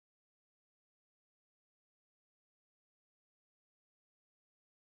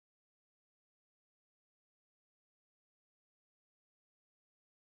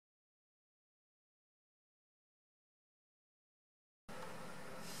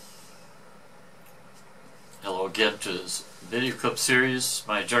Hello again to this video clip series,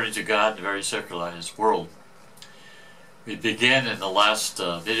 My Journey to God in a Very Secularized World. We began in the last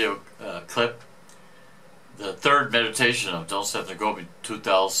video clip the third meditation of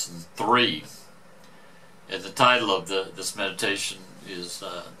Ep210, and the title of this meditation is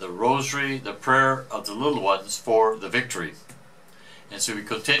The Rosary, the Prayer of the Little Ones for the Victory. And so we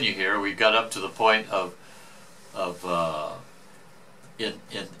continue here. We got up to the point of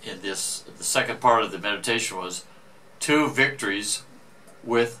in this, the second part of the meditation was two victories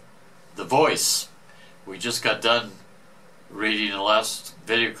with the voice. We just got done reading the last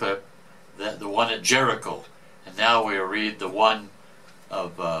video clip, the one at Jericho, and now we read the one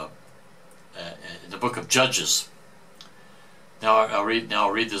of in the book of Judges. Now I'll read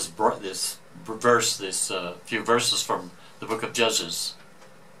this few verses from the book of Judges.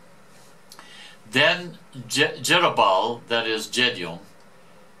 Then Jerubbaal, that is Gideon,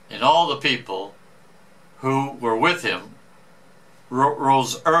 and all the people who were with him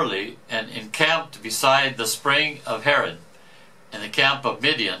rose early and encamped beside the spring of Harod, and the camp of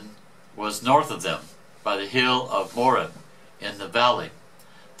Midian was north of them, by the hill of Moreh in the valley.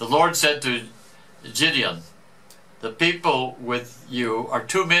 The Lord said to Gideon, "The people with you are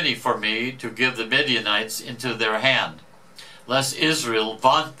too many for me to give the Midianites into their hand, lest Israel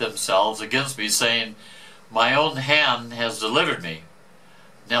vaunt themselves against me, saying, My own hand has delivered me.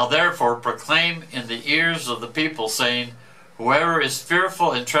 Now therefore proclaim in the ears of the people, saying, Whoever is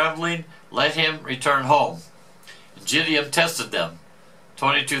fearful and trembling, let him return home." And Gideon tested them.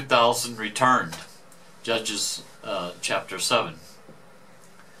 22,000 returned. Judges chapter 7.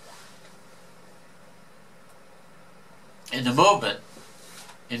 In the movement,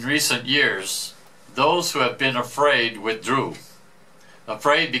 in recent years, those who have been afraid withdrew.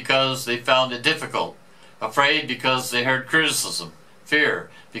 Afraid because they found it difficult. Afraid because they heard criticism. Fear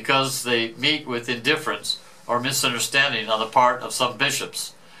because they meet with indifference or misunderstanding on the part of some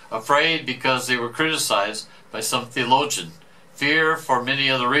bishops. Afraid because they were criticized by some theologian. Fear for many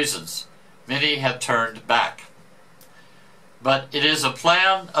other reasons. Many have turned back. But it is a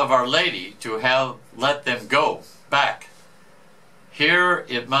plan of Our Lady to have let them go back. Here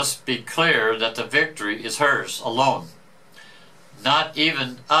it must be clear that the victory is hers alone. Not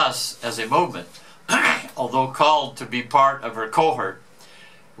even us as a movement, although called to be part of her cohort.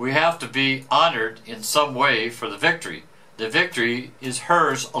 We have to be honored in some way for the victory. The victory is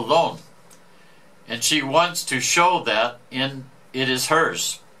hers alone. And she wants to show that it is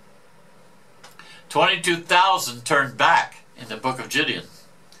hers. 22,000 turned back in the book of Gideon.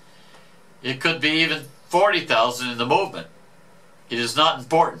 It could be even 40,000 in the movement. It is not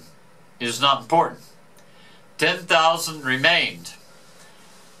important. It is not important. 10,000 remained.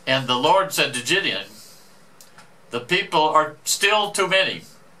 And the Lord said to Gideon, "The people are still too many.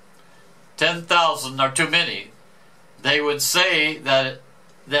 10,000 are too many." They would say that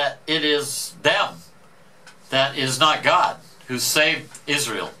it is them, that it is not God who saved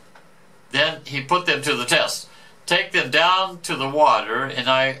Israel. Then he put them to the test. "Take them down to the water, and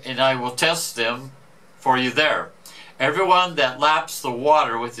I will test them for you there. Everyone that laps the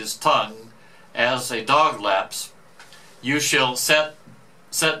water with his tongue, as a dog laps, you shall set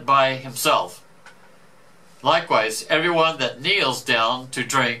by himself. Likewise, everyone that kneels down to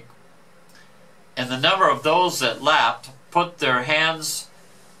drink." And the number of those that lapped, put their hands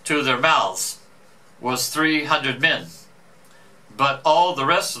to their mouths, was 300 men. But all the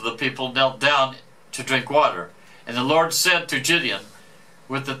rest of the people knelt down to drink water. And the Lord said to Gideon,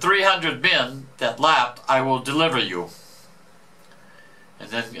 "With the 300 men that lapped, I will deliver you." And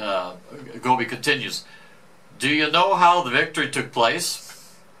then Gobi continues, "Do you know how the victory took place?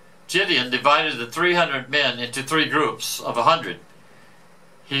 Gideon divided the 300 men into 3 groups of 100.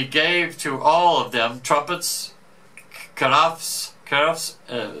 He gave to all of them trumpets, carafes,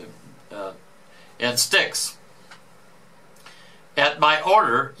 and sticks. At my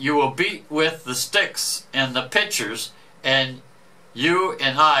order, you will beat with the sticks and the pitchers, and you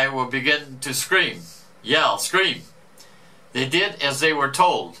and I will begin to scream, yell, scream." They did as they were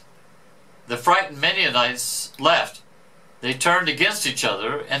told. The frightened Midianites left. They turned against each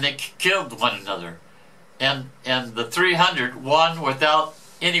other, and they killed one another. And the 300 won without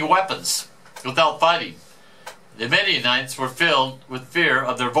any weapons, without fighting. The Midianites were filled with fear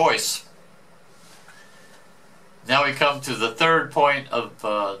of their voice. Now we come to the third point of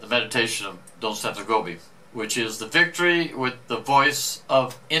the meditation of Don Santo Gobi, which is the victory with the voice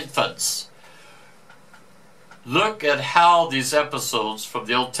of infants. Look at how these episodes from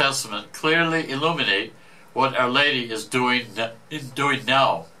the Old Testament clearly illuminate what Our Lady is doing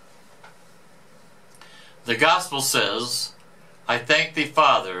now. The Gospel says, "I thank thee,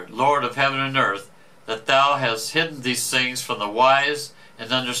 Father, Lord of heaven and earth, that thou hast hidden these things from the wise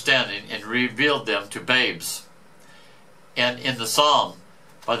and understanding, and revealed them to babes. And in the psalm,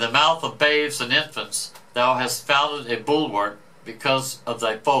 by the mouth of babes and infants, thou hast founded a bulwark because of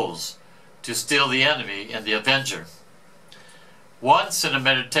thy foes, to steal the enemy and the avenger. Once in a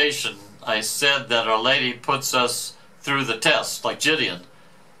meditation, I said that Our Lady puts us through the test, like Gideon,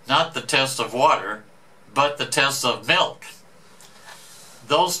 not the test of water, but the test of milk.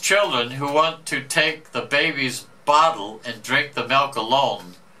 Those children who want to take the baby's bottle and drink the milk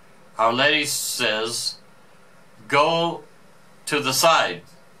alone, Our Lady says, go to the side.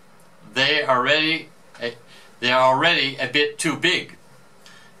 They are already a bit too big.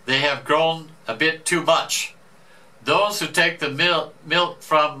 They have grown a bit too much. Those who take the milk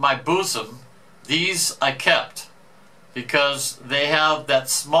from my bosom, these I kept, because they have that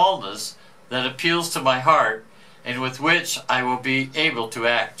smallness that appeals to my heart, and with which I will be able to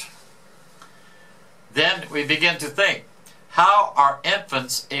act. Then we begin to think, how are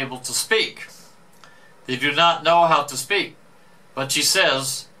infants able to speak? They do not know how to speak. But she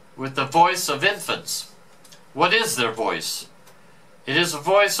says, with the voice of infants. What is their voice? It is a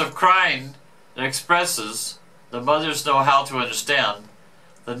voice of crying that expresses, the mothers know how to understand,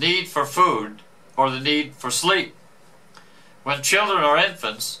 the need for food or the need for sleep. When children are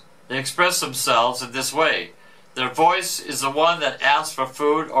infants, they express themselves in this way. Their voice is the one that asks for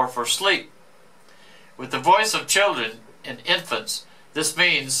food or for sleep. With the voice of children and infants, this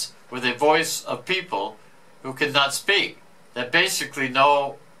means with a voice of people who cannot speak, that basically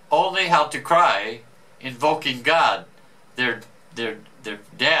know only how to cry, invoking God, their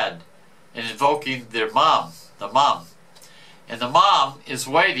dad, and invoking their mom, the mom. And the mom is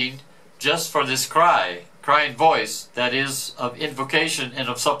waiting just for this crying voice that is of invocation and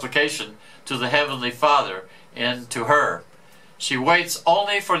of supplication to the Heavenly Father and to her. She waits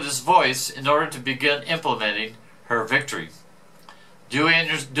only for this voice in order to begin implementing her victory. Do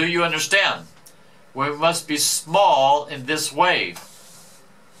you understand? We must be small in this way,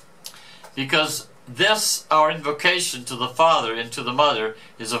 because this, our invocation to the Father and to the Mother,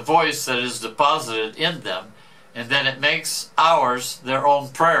 is a voice that is deposited in them, and then it makes ours their own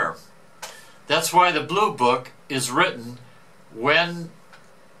prayer. That's why the Blue Book is written when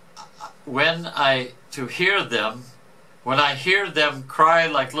I hear them cry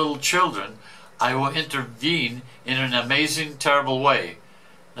like little children, I will intervene in an amazing, terrible way.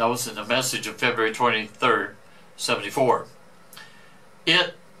 That was in the message of February 23rd, 74.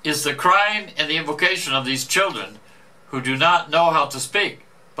 It is the crying and the invocation of these children who do not know how to speak,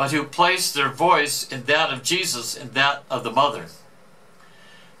 but who place their voice in that of Jesus and that of the Mother.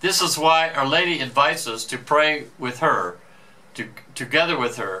 This is why Our Lady invites us to pray with her, together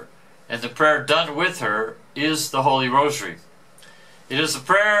with her, and the prayer done with her is the Holy Rosary. It is a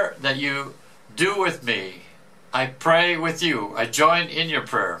prayer that you do with me. I pray with you. I join in your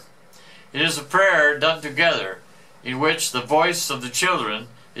prayer. It is a prayer done together, in which the voice of the children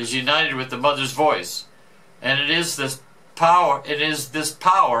is united with the mother's voice, and it is this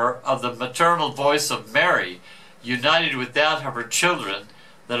power of the maternal voice of Mary, united with that of her children,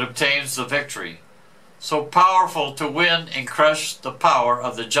 that obtains the victory. So powerful to win and crush the power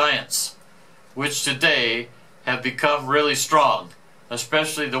of the giants, which today have become really strong,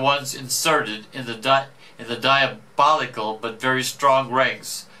 especially the ones inserted in the diabolical but very strong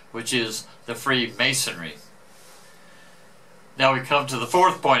ranks, which is the Freemasonry. Now we come to the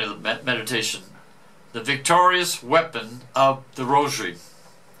fourth point of the meditation, the victorious weapon of the Rosary.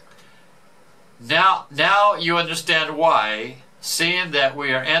 Now you understand why, seeing that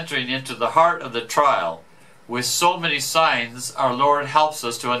we are entering into the heart of the trial, with so many signs our Lord helps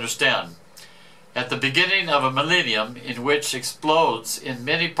us to understand. At the beginning of a millennium in which explodes in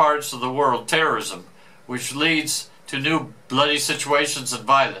many parts of the world terrorism, which leads to new bloody situations and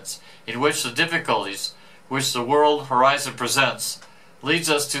violence, in which the difficulties which the world horizon presents leads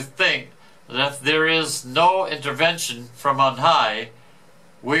us to think that if there is no intervention from on high,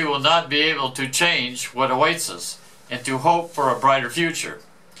 we will not be able to change what awaits us and to hope for a brighter future.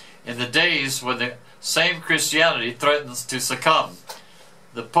 In the days when the same Christianity threatens to succumb,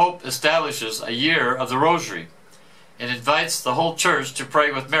 the Pope establishes a year of the Rosary and invites the whole Church to pray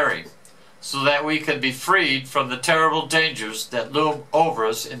with Mary, so that we can be freed from the terrible dangers that loom over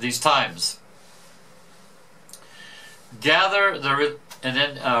us in these times. And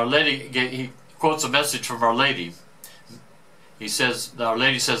then Our Lady, he quotes a message from Our Lady. He says, Our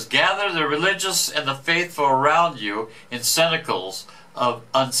Lady says, gather the religious and the faithful around you in cenacles of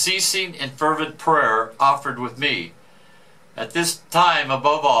unceasing and fervent prayer offered with me. At this time,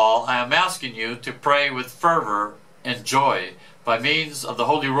 above all, I am asking you to pray with fervor and joy by means of the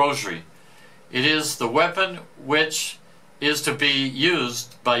Holy Rosary. It is the weapon which is to be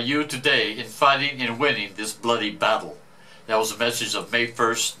used by you today in fighting and winning this bloody battle. That was a message of May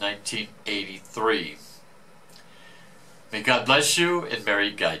 1st, 1983. May God bless you and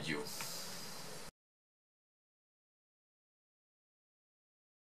Mary guide you.